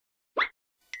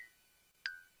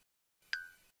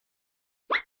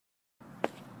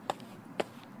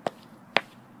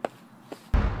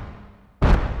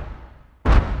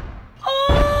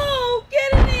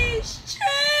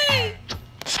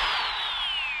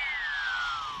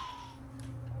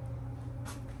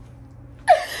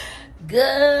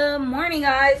Good morning,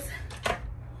 guys.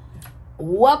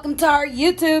 Welcome to our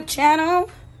YouTube channel.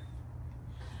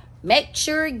 Make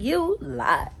sure you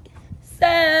like,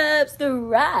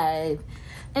 subscribe,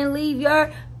 and leave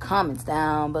your comments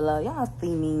down below. Y'all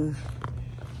see me.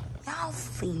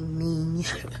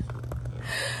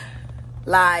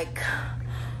 Like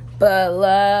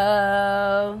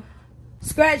below.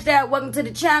 Scratch that. Welcome to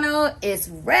the channel. It's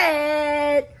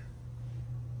Red.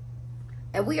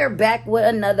 And we are back with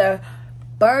another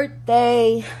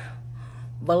birthday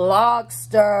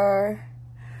vlogster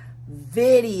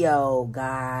video,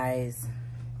 guys.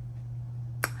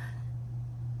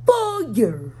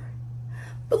 Fire,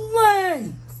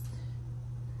 flames,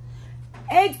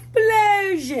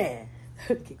 explosion.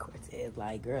 Look at Cortez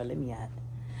like, girl, let me out.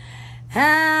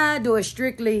 I do it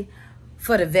strictly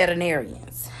for the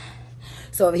veterinarians.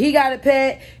 So if he got a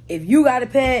pet, if you got a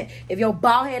pet, if your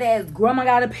bald head ass grandma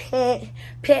got a pet,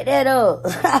 pet that up.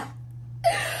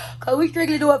 Cause we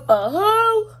strictly do it for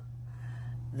who?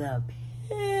 The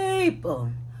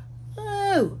people.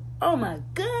 Oh my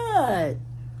God.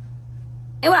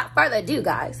 And without further ado,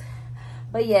 guys.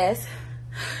 But yes,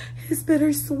 it's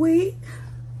bittersweet.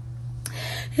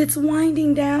 It's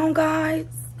winding down, guys.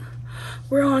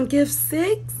 We're on gift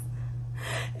 6.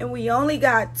 And we only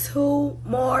got 2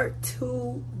 more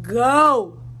to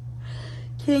go.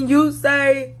 Can you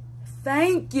say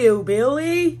thank you,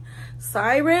 Billy,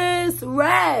 Cyrus,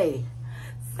 Ray?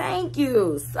 Thank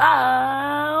you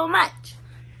so much.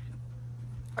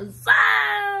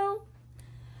 So,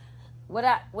 with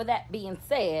that being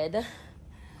said,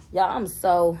 y'all, I'm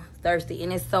so thirsty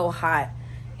and it's so hot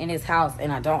in this house,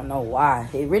 and I don't know why.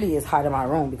 It really is hot in my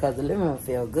room because the living room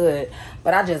feels good,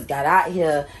 but I just got out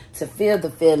here to feel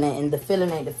the feeling, and the feeling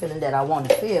ain't the feeling that I want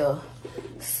to feel.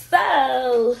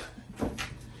 So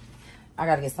I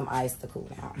gotta get some ice to cool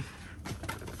down.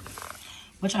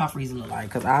 What y'all freezing look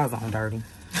like? Cause I was on dirty.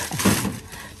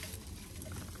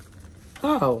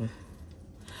 Oh,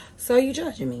 so you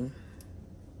judging me?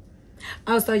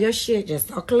 Oh, so your shit just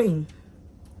so clean.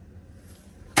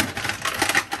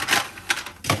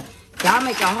 Y'all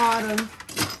make it harder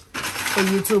for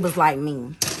YouTubers like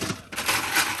me.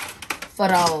 For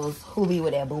those who be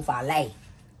with that buffalo.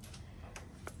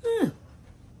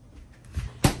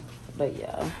 But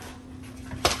yeah,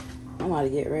 I'm about to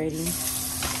get ready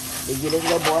to get this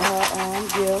little boy her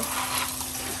gift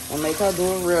and make her do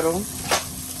a riddle.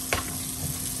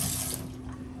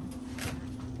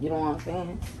 You know what I'm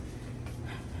saying?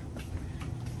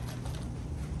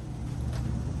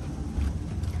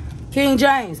 King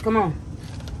James, come on.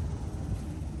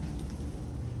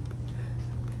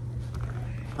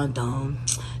 Dun dun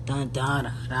dun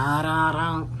dun dun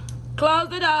dun. Close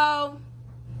the door.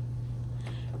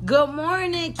 Good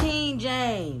morning, King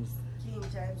James. King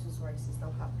James was racist.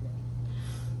 Don't hop in.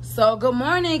 So good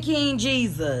morning, King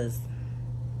Jesus.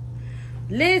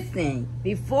 Listen,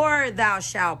 before thou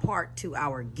shalt part to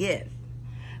our gift,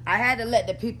 I had to let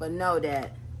the people know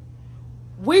that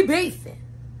we beefing.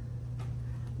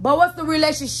 But what's the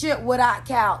relationship without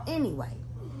Cal anyway?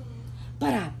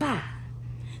 Ba-da-ba.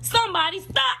 Somebody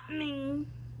stop me.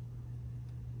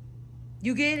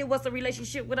 You get it? What's the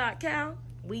relationship without Cal?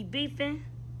 We beefing.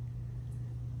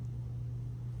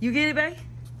 You get it, babe?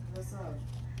 What's up?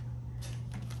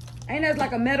 Ain't that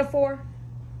like a metaphor?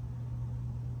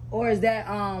 Or is that,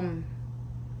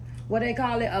 what they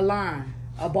call it? A line,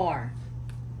 a bar.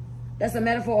 That's a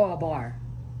metaphor or a bar?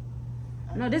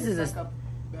 No, this is like a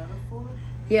metaphor?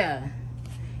 Yeah.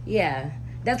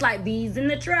 That's like bees in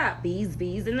the trap. Bees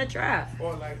in the trap.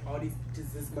 Or like all these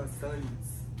bitches is my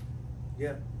sons.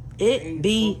 Yeah. It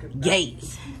be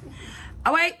Gates.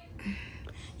 Oh, wait.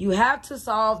 You have to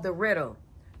solve the riddle.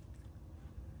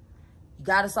 You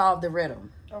got to solve the riddle.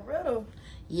 A riddle?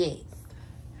 Yes.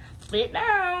 Sit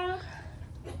down.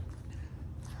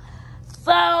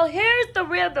 So, here's the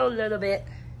riddle a little bit.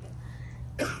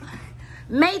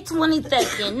 May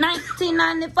 22nd,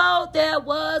 1994, there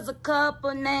was a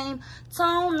couple named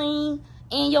Tony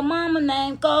and your mama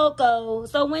named Coco.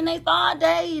 So when they started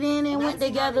dating and went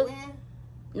together,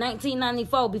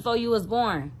 1994, before you was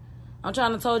born. I'm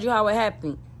trying to told you how it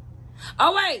happened.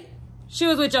 Oh, wait. She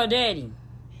was with your daddy.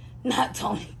 Not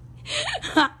Tony.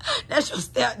 That's your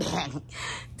stepdaddy.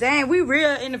 Dang, we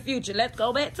real in the future. Let's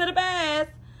go back to the past.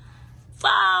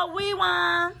 So, we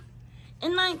won.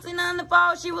 In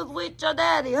 1994, she was with your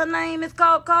daddy. Her name is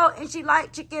Coco, and she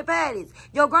liked chicken patties.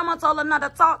 Your grandma told her not to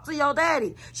talk to your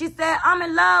daddy. She said, I'm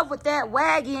in love with that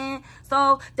wagon.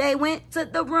 So they went to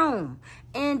the room.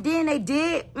 And then they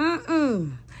did,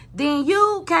 Then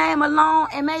you came along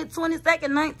and May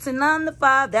 22nd,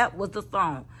 1995, that was the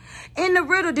song. In the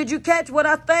riddle, did you catch what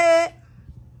I said?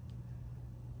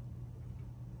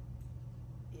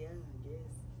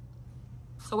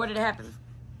 So where did it happen?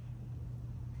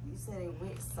 You said they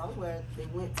went somewhere. They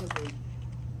went to the...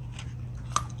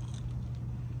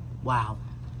 Wow.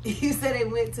 You said they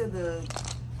went to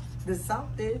the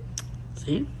something.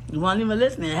 See? You weren't even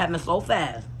listening. It happened so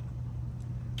fast.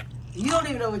 You don't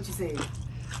even know what you said.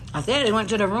 I said they went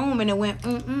to the room and it went,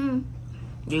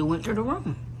 They went to the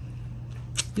room.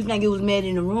 You think it was made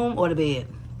in the room or the bed?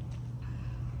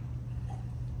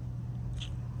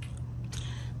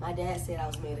 My dad said I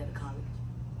was made at the college.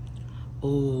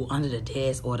 Oh, under the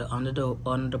desk or under the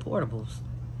portables.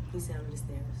 He said under the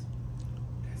stairs.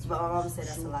 But my mama said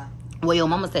that's a lie. Well, your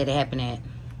mama said it happened at.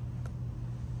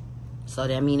 So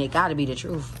that mean it gotta be the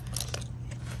truth.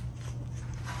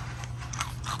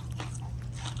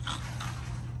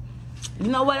 You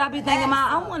know what I be thinking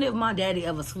I wonder if my daddy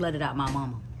ever slutted out my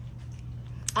mama.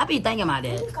 I be thinking my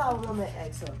dad. You call mama and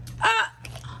ask her.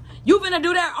 You finna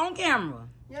do that on camera.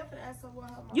 Yeah, I'm finna ask her what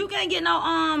her mama. You can't get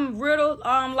no riddle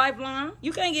lifeline.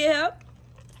 You can't get help.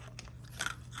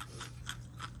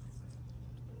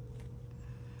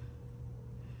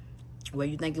 Where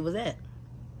you think it was at?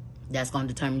 That's gonna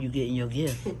determine you getting your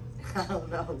gift. I don't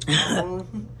know.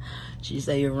 She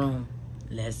say your room.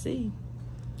 Let's see.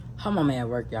 Her mama at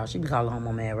work, y'all. She be calling her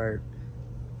mama at work.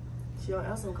 She don't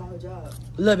also call her job.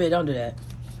 Lil Bit, don't do that.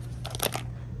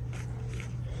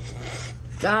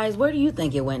 Guys, where do you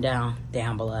think it went down?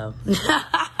 Down below.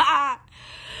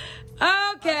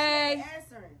 Okay.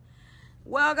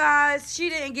 Well, guys, she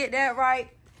didn't get that right.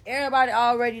 Everybody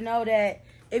already know that.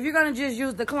 If you're going to just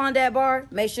use the Klondike bar,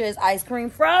 make sure it's ice cream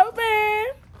frozen.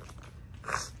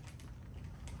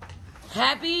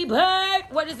 Happy birthday.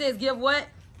 What is this? Give what?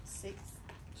 6.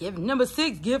 Give number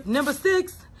 6. Give number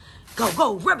 6.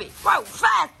 Go, rub it. Go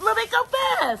fast. Let it go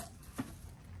fast.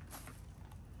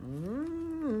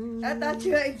 I thought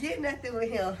you ain't getting nothing with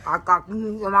him. I got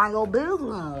you in my little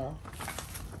business.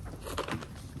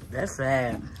 That's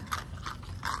sad.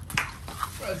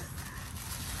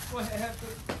 What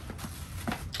happened?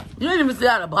 You didn't even see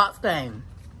how the box came.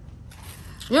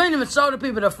 You didn't even show the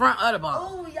people the front of the box.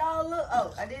 Oh, y'all look.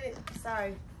 Oh, I did it.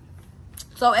 Sorry.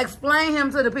 So explain him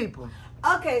to the people.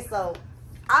 Okay, so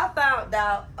I found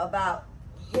out about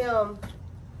him,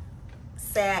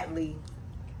 sadly,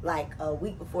 like a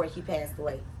week before he passed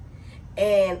away.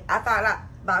 And I found out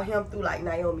about him through like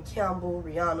Naomi Campbell,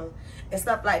 Rihanna, and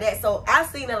stuff like that. So I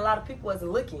seen that a lot of people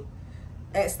wasn't looking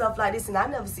at stuff like this, and I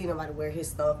never seen nobody wear his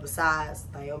stuff besides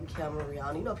Naomi Campbell,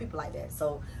 Rihanna, you know, people like that.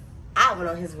 So I went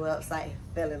on his website,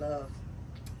 fell in love.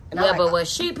 And Yeah, but what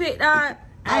she picked out,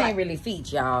 I ain't really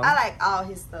feat, y'all. I like all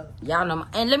his stuff. Y'all know.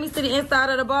 And let me see the inside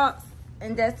of the box.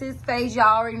 And that's his face.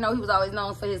 Y'all already know he was always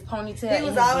known for his ponytail. He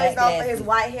was always known for his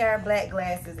white hair, black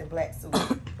glasses, and black suit with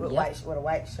with a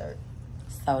white shirt.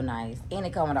 So nice. And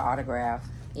it come with an autograph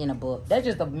in a book. That's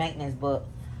just a maintenance book.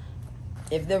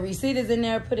 If the receipt is in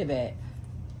there, put it back.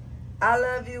 I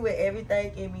love you with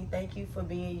everything in me. Thank you for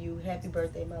being you. Happy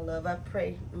birthday, my love. I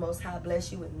pray the Most High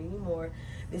bless you with many more.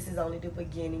 This is only the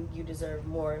beginning. You deserve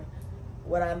more.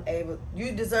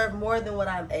 You deserve more than what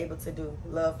I'm able to do.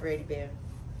 Love, Freddie Bear.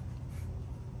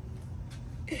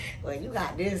 Well, you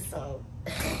got this, so.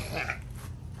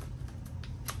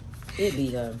 It be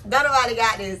though. Don't nobody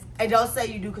got this. And don't say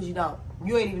you do because you don't.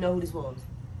 You ain't even know who this was.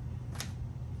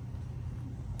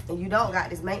 And you don't got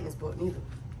this maintenance book neither.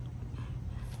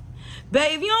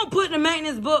 Babe, if you don't put the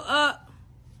maintenance book up.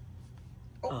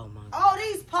 Oh my God. Oh,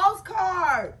 these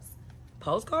postcards.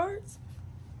 Postcards?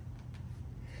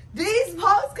 These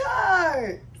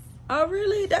postcards. Oh,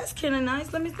 really? That's kind of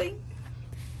nice. Let me see.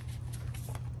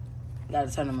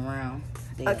 Gotta turn them around.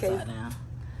 They upside down.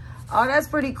 Oh, that's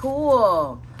pretty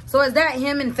cool. So is that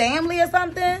him and family or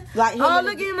something? Like him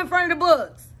look at him in front of the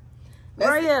books.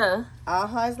 Right here.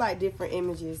 It's like different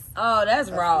images. Oh,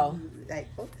 that's raw. Like,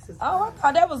 I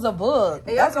thought that was a book.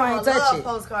 That's why I ain't touch it.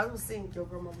 Postcards. I'm seeing your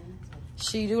grandma.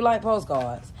 She do like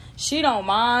postcards. She don't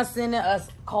mind sending us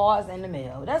cards in the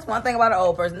mail. That's one thing about an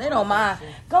old person. They don't mind.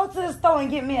 Go to the store and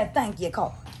get me a thank you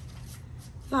card.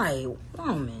 Like,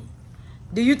 woman.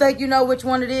 Do you think you know which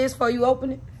one it is before you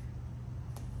open it?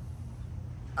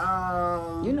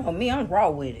 You know me, I'm raw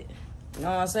with it. You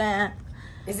know what I'm saying?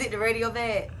 Is it the radio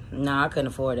bag? Nah, I couldn't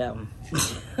afford that one.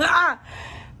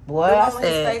 Boy, The I one with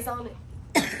his said. face on it?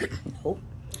 Nope.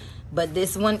 But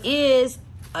this one is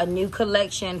a new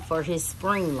collection for his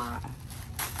spring line.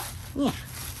 Yeah.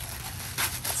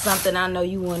 Something I know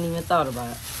you wouldn't even thought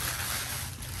about.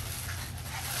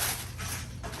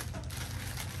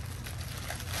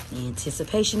 The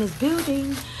anticipation is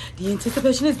building. The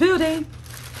anticipation is building.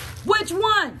 Which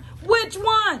one? Which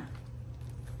one?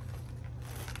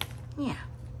 Yeah.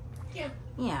 Yeah.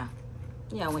 Yeah.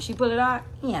 Yeah, when she pull it out,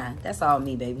 yeah, that's all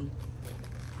me, baby.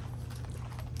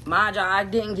 Mind y'all, I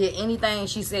didn't get anything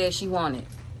she said she wanted.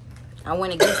 I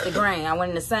went against the grain. I went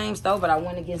in the same store, but I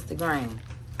went against the grain.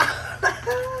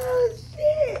 Oh,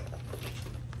 shit.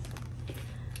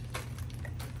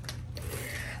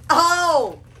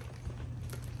 Oh.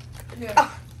 Yeah.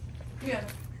 Yeah.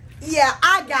 Yeah,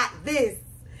 I got this.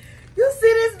 You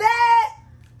see this bag?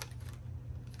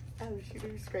 Oh, shoot,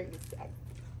 you scraping this back.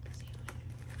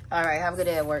 All right, have a good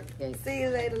day at work. Okay. See you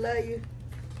later, love you.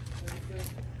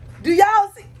 Do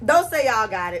y'all see? Don't say y'all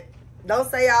got it. Don't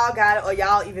say y'all got it or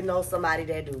y'all even know somebody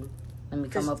that do. Let me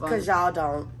come up on Because y'all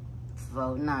don't.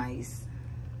 So nice.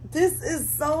 This is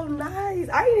so nice.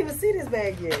 I didn't even see this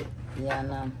bag yet. Yeah, I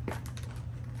know.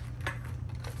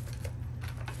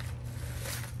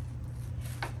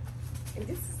 And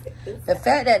this is The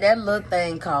fact that that little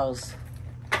thing costs,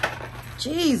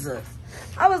 Jesus.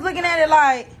 I was looking at it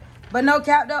like, but no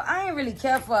cap though. I ain't really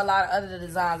care for a lot of other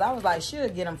designs. I was like, she'll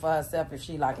get them for herself if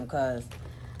she like them, cause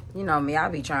you know me, I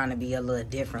be trying to be a little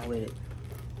different with it.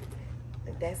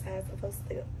 That's how it's supposed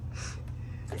to go.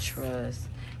 Trust.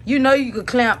 You know you could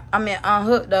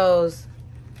unhook those.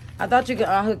 I thought you could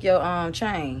unhook your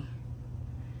chain.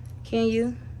 Can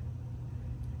you?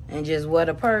 And just wear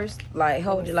the purse, like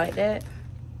hold it like that.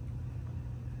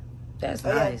 That's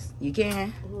nice. Yeah. You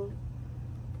can?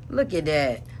 Mm-hmm. Look at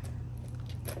that.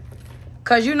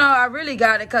 Cause you know I really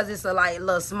got it cause it's a like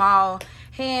little small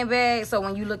handbag. So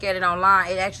when you look at it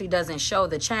online, it actually doesn't show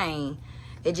the chain.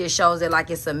 It just shows it like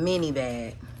it's a mini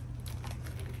bag.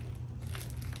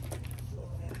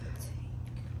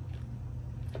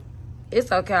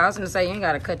 It's okay. I was gonna say you ain't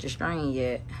gotta cut your string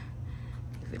yet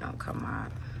if it don't come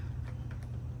out.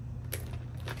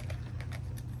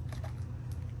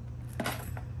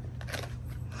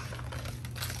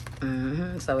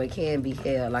 So it can be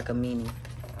held like a mini.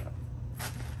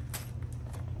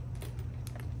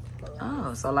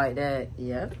 Oh, so like that.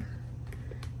 Yep.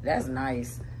 That's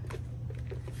nice.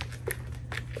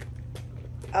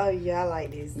 Oh yeah, I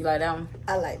like this. You like that one?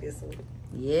 I like this one.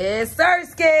 Yes, sir,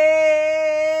 Skip.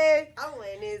 I'm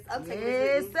wearing this. I'm taking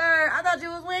yes, this. Sir. I thought you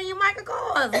was wearing your Michael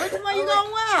Kors. Which one you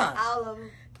gonna wear? All of them.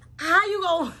 How you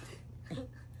gonna?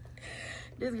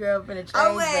 This girl finna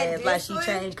change bags like she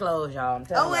changed clothes, y'all. I'm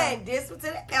telling you. I'm wearing this one to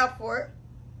the airport.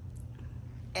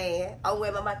 And I'm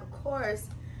wearing my Michael Kors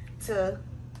to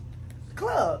the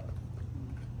club.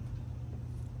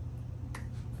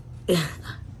 They're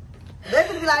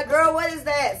gonna be like, girl, what is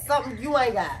that? Something you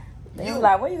ain't got. You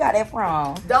like, where you got that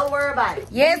from? Don't worry about it.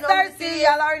 Yes, you know sir. See,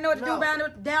 y'all already know what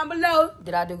to do down below.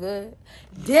 Did I do good?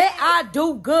 Did I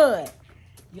do good?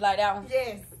 You like that one?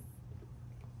 Yes.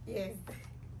 Yes.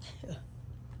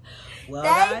 Well,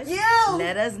 thank guys, you.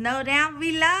 let us know down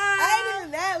below. I ain't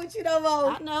even mad with you no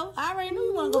more. I know. I already knew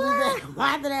you want to go be back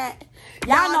after that.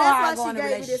 Y'all know how I go in a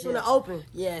relationship. This one to open.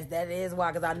 Yes, that is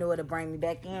why, because I knew it'll bring me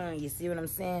back in. You see what I'm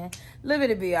saying? Live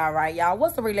it be all right, y'all.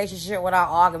 What's a relationship without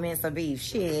arguments or beef?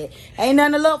 Shit. Ain't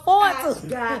nothing to look forward to. I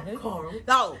got Carl.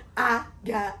 No. I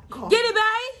got Carl. Get it,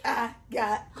 babe. I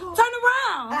got Carl. Turn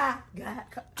around. I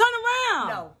got Carl. Turn around.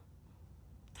 No.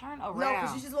 Turn around. No,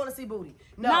 because you just want to see booty.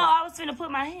 No, I was finna put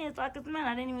my hands so I could smell.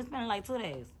 I didn't even smell it like 2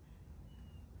 days.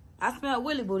 I smelled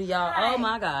Willy Booty, y'all. Hi. Oh,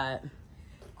 my God.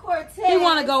 Cortez. He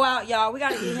want to go out, y'all. We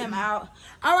got to get him out.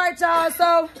 All right, y'all.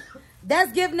 So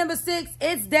that's gift number 6.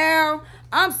 It's down.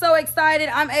 I'm so excited.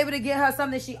 I'm able to get her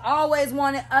something she always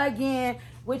wanted again,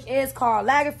 which is Karl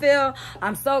Lagerfeld.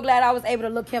 I'm so glad I was able to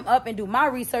look him up and do my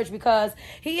research because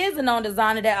he is a known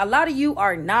designer that a lot of you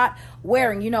are not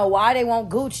wearing. You know why? They want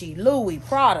Gucci, Louis,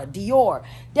 Prada, Dior.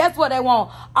 That's what they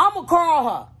want. I'm going to call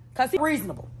her because he's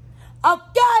reasonable.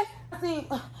 Okay? See,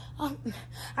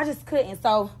 I just couldn't.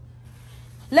 So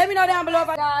let me know down below,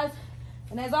 guys.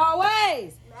 And as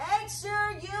always, make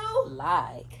sure you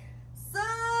like,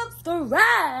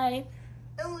 subscribe,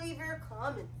 and leave your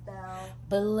comments down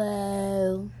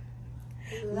below.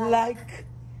 Like,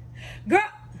 girl,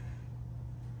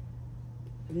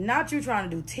 not you trying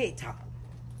to do TikTok.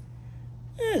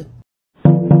 Ew.